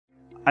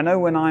I know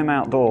when I'm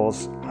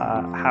outdoors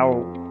how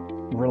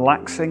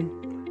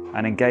relaxing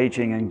and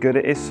engaging and good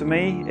it is for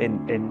me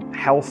in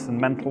health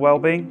and mental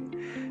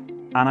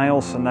well-being. And I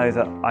also know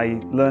that I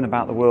learn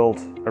about the world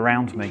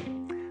around me.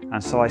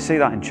 And so I see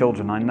that in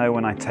children. I know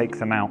when I take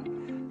them out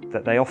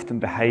that they often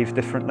behave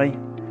differently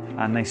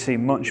and they see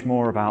much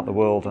more about the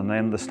world and they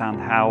understand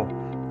how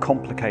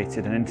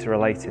complicated and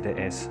interrelated it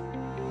is.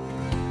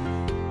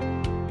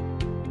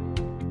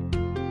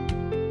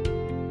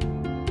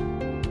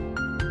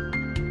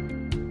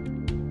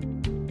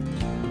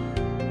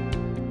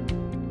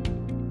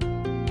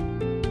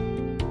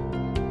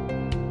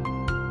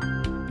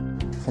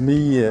 For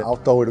me,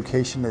 outdoor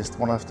education is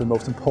one of the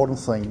most important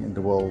things in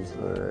the world.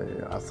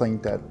 I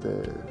think that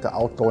the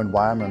outdoor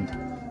environment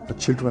for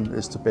children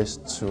is the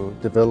best to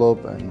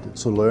develop and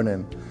to learn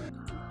in.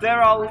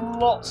 There are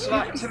lots of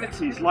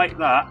activities like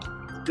that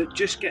that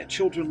just get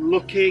children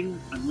looking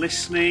and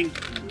listening,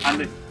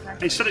 and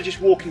instead of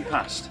just walking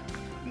past,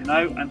 you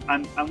know,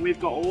 and we've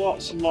got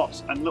lots and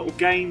lots and little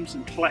games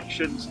and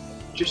collections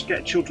just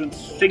get children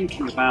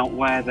thinking about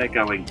where they're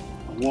going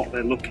and what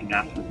they're looking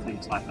at and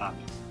things like that.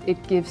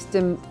 It gives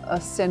them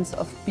a sense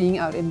of being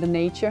out in the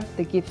nature.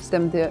 It gives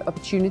them the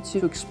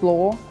opportunity to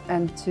explore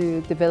and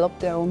to develop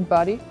their own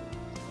body.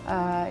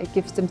 It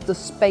gives them the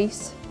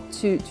space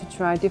to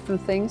try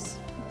different things.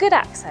 Good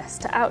access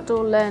to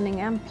outdoor learning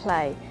and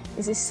play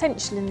is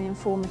essential in the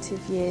informative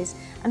years,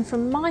 and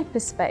from my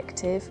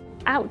perspective,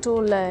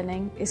 outdoor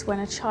learning is when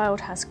a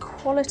child has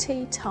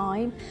quality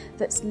time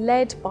that's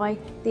led by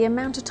the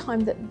amount of time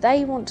that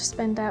they want to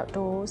spend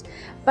outdoors,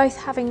 both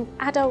having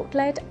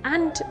adult-led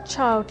and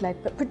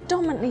child-led, but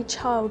predominantly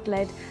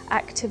child-led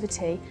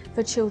activity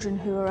for children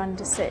who are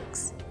under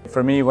 6.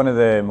 For me, one of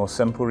the most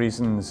simple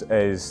reasons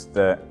is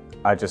that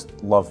I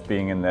just love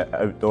being in the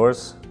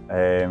outdoors.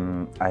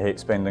 I hate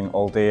spending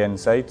all day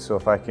inside, so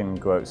if I can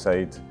go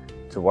outside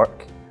to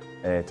work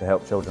to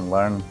help children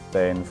learn,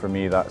 then for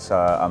me that's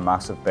a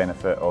massive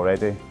benefit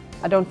already.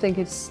 I don't think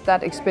it's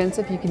that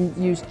expensive. You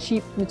can use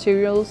cheap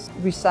materials,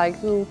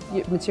 recycle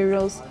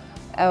materials,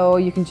 or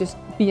you can just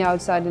be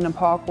outside in a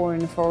park or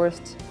in a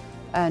forest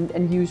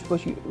and use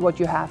what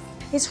you have.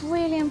 It's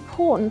really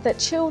important that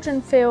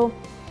children feel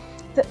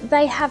that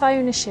they have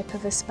ownership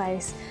of a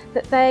space,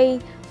 that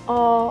they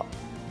are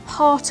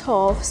part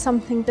of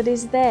something that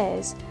is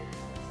theirs.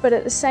 But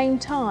at the same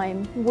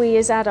time, we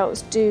as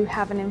adults do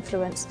have an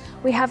influence.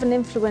 We have an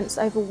influence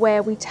over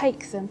where we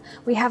take them.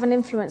 We have an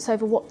influence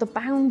over what the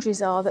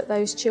boundaries are that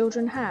those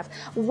children have.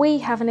 We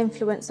have an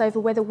influence over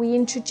whether we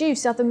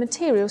introduce other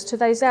materials to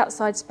those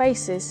outside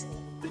spaces.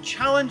 The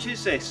challenge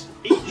is this: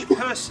 each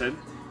person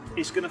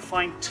is going to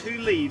find 2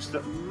 leaves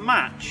that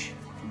match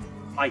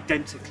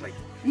identically,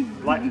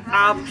 like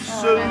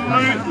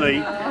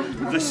absolutely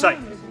the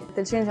same.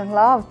 The children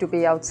love to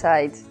be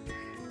outside.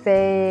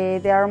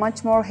 They are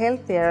much more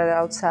healthier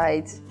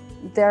outside.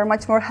 They are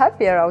much more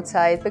happier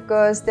outside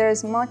because there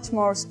is much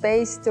more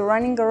space to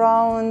running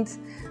around.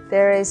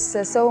 There is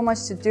so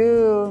much to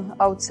do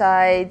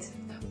outside.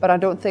 But I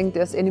don't think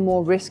there's any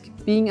more risk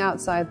being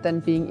outside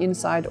than being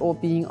inside or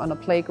being on a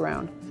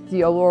playground.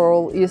 The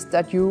overall is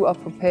that you are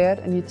prepared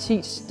and you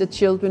teach the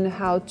children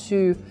how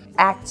to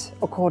act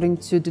according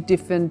to the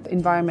different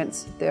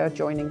environments they are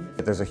joining.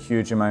 There's a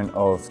huge amount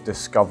of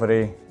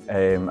discovery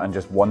and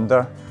just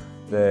wonder.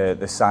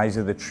 The size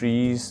of the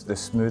trees, the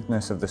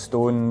smoothness of the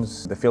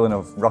stones, the feeling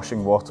of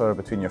rushing water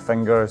between your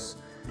fingers,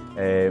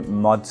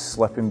 mud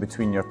slipping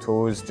between your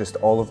toes, just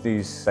all of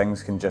these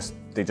things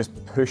they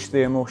just push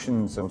the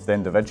emotions of the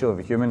individual, of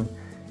a human.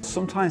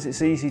 Sometimes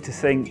it's easy to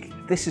think,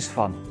 this is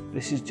fun,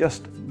 this is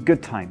just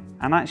good time.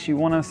 And actually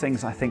one of the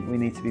things I think we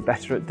need to be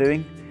better at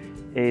doing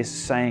is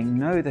saying,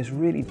 no, there's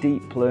really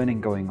deep learning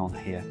going on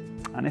here.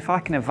 And if I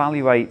can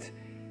evaluate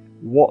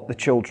what the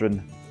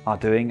children are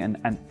doing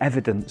and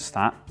evidence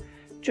that,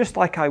 just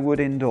like I would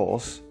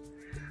indoors,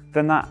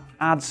 then that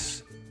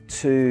adds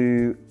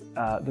to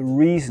the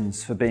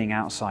reasons for being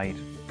outside.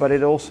 But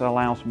it also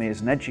allows me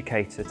as an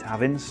educator to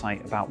have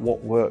insight about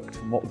what worked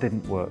and what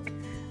didn't work,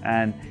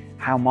 and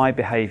how my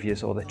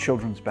behaviours or the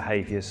children's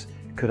behaviours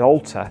could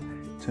alter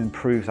to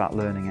improve that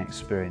learning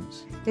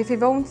experience. If we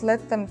won't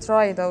let them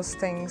try those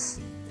things,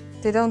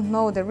 they don't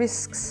know the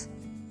risks.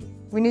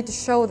 We need to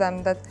show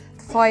them that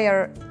the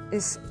fire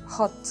is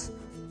hot.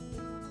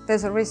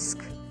 There's a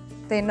risk.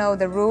 They know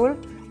the rule.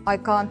 I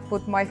can't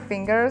put my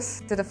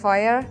fingers to the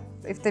fire.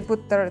 If they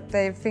put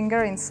their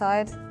finger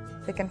inside,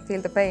 they can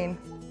feel the pain.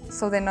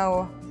 So they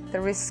know the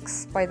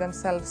risks by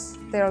themselves.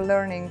 They are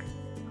learning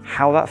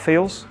how that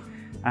feels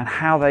and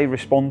how they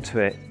respond to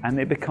it, and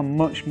they become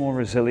much more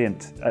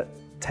resilient at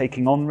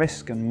taking on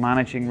risk and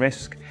managing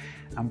risk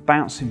and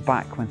bouncing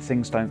back when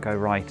things don't go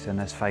right and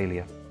there's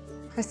failure.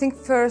 I think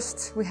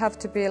first we have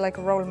to be like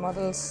role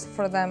models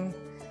for them,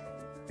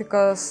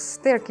 because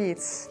they're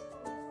kids.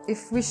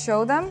 If we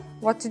show them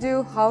what to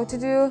do, how to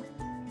do,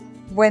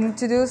 when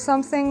to do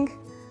something,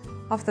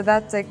 after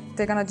that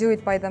they're gonna do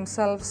it by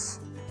themselves.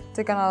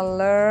 They're gonna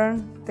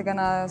learn, they're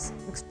gonna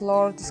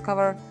explore,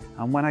 discover.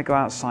 And when I go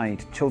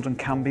outside, children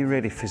can be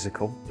really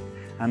physical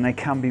and they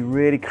can be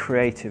really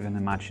creative and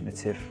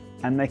imaginative,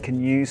 and they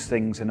can use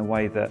things in a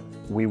way that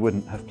we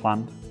wouldn't have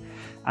planned,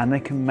 and they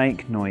can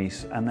make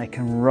noise and they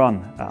can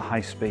run at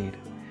high speed,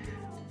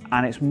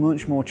 and it's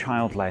much more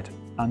child-led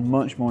and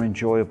much more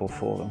enjoyable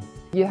for them.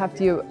 You have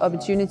the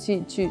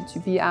opportunity to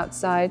be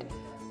outside,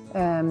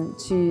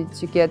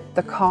 to get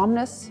the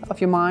calmness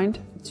of your mind,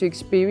 to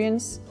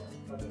experience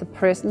the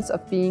presence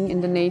of being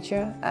in the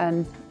nature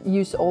and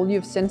use all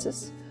your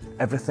senses.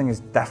 Everything is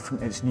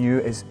different, it's new,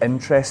 it's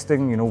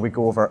interesting. You know, we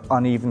go over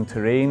uneven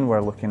terrain,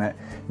 we're looking at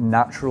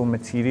natural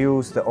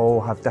materials that all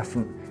have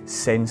different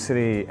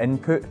sensory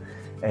input,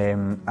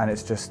 and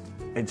it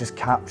just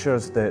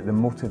captures the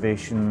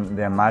motivation,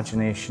 the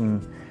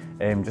imagination,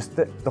 just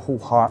the whole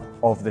heart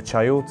of the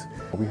child.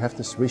 We have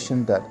this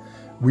vision that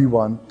we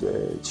want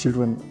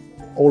children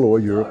all over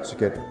Europe to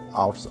get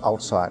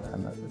outside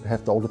and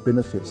have all the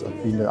benefits of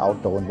being in an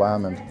outdoor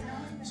environment.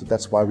 So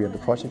that's why we're in the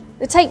project.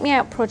 The Take Me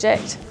Out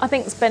project, I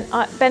think, has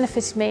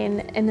benefited me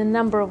in a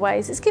number of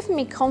ways. It's given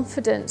me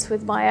confidence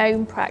with my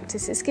own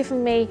practice. It's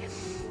given me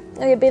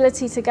the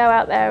ability to go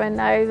out there and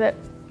know that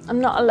I'm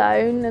not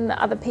alone and that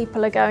other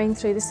people are going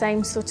through the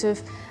same sort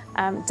of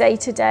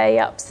day-to-day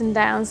ups and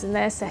downs in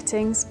their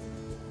settings.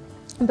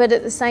 But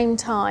at the same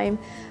time,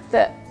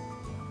 that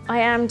I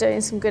am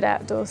doing some good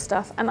outdoor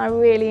stuff and I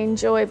really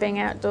enjoy being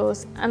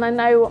outdoors, and I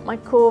know what my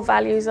core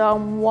values are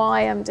and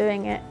why I'm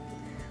doing it.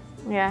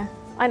 Yeah,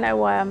 I know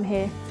why I'm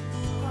here.